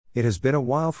It has been a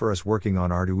while for us working on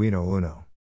Arduino Uno.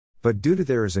 But due to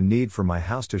there is a need for my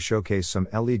house to showcase some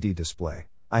LED display,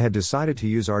 I had decided to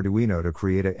use Arduino to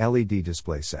create a LED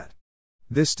display set.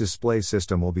 This display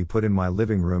system will be put in my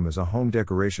living room as a home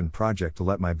decoration project to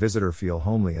let my visitor feel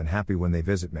homely and happy when they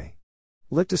visit me.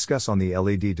 Let's discuss on the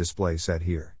LED display set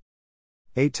here.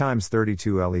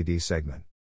 8x32 LED segment.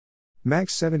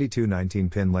 Max 7219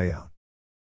 pin layout.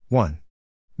 1.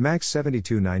 Max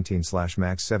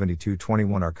 7219/Max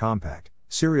 7221 are compact,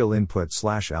 serial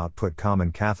input/output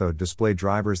common cathode display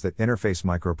drivers that interface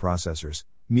microprocessors,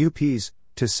 MUPs,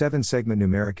 to 7-segment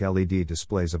numeric LED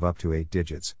displays of up to 8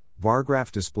 digits, bar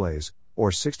graph displays,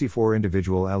 or 64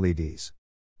 individual LEDs.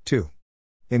 2.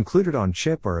 Included on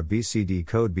chip are a BCD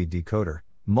code B decoder,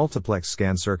 multiplex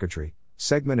scan circuitry,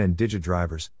 segment and digit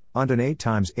drivers, and an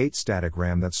 8x8 static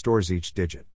RAM that stores each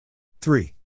digit.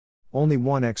 3. Only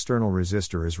one external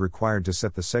resistor is required to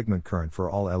set the segment current for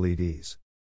all LEDs.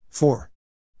 4.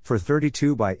 For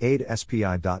 32x8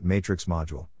 SPI dot matrix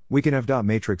module, we can have dot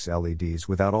matrix LEDs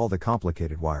without all the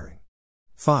complicated wiring.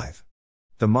 5.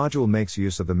 The module makes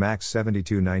use of the Max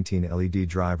 7219 LED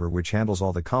driver, which handles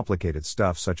all the complicated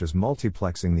stuff such as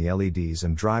multiplexing the LEDs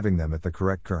and driving them at the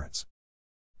correct currents.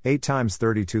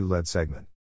 8x32 LED segment.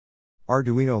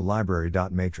 Arduino library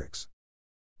dot matrix.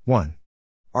 1.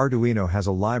 Arduino has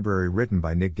a library written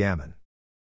by Nick Gammon.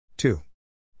 2.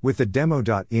 With the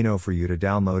demo.ino for you to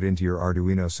download into your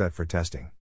Arduino set for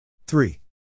testing. 3.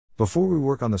 Before we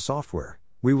work on the software,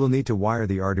 we will need to wire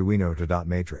the Arduino to dot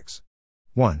matrix.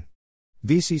 1.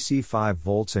 VCC 5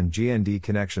 volts and GND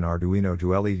connection Arduino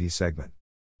to LED segment.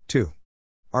 2.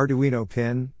 Arduino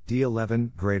pin,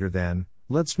 D11, greater than,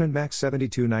 LEDSMIN Max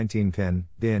 7219 pin,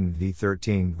 DIN,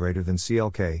 D13, greater than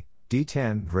CLK,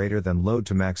 D10, greater than load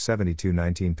to Max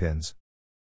 7219 pins.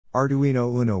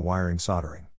 Arduino Uno wiring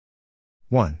soldering.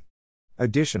 1.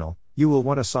 Additional, you will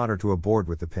want to solder to a board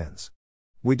with the pins.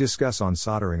 We discuss on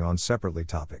soldering on separately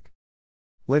topic.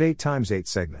 LED 8x8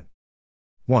 segment.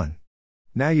 1.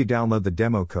 Now you download the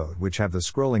demo code which have the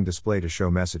scrolling display to show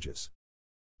messages.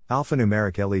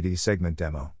 Alphanumeric LED segment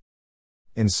demo.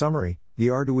 In summary, the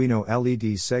Arduino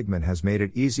LED segment has made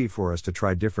it easy for us to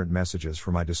try different messages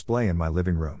for my display in my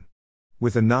living room.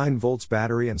 With a 9 volts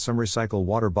battery and some recycled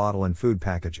water bottle and food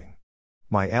packaging.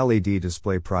 My LED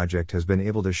display project has been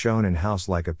able to shown in-house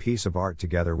like a piece of art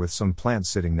together with some plants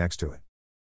sitting next to it.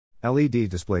 LED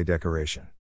display decoration.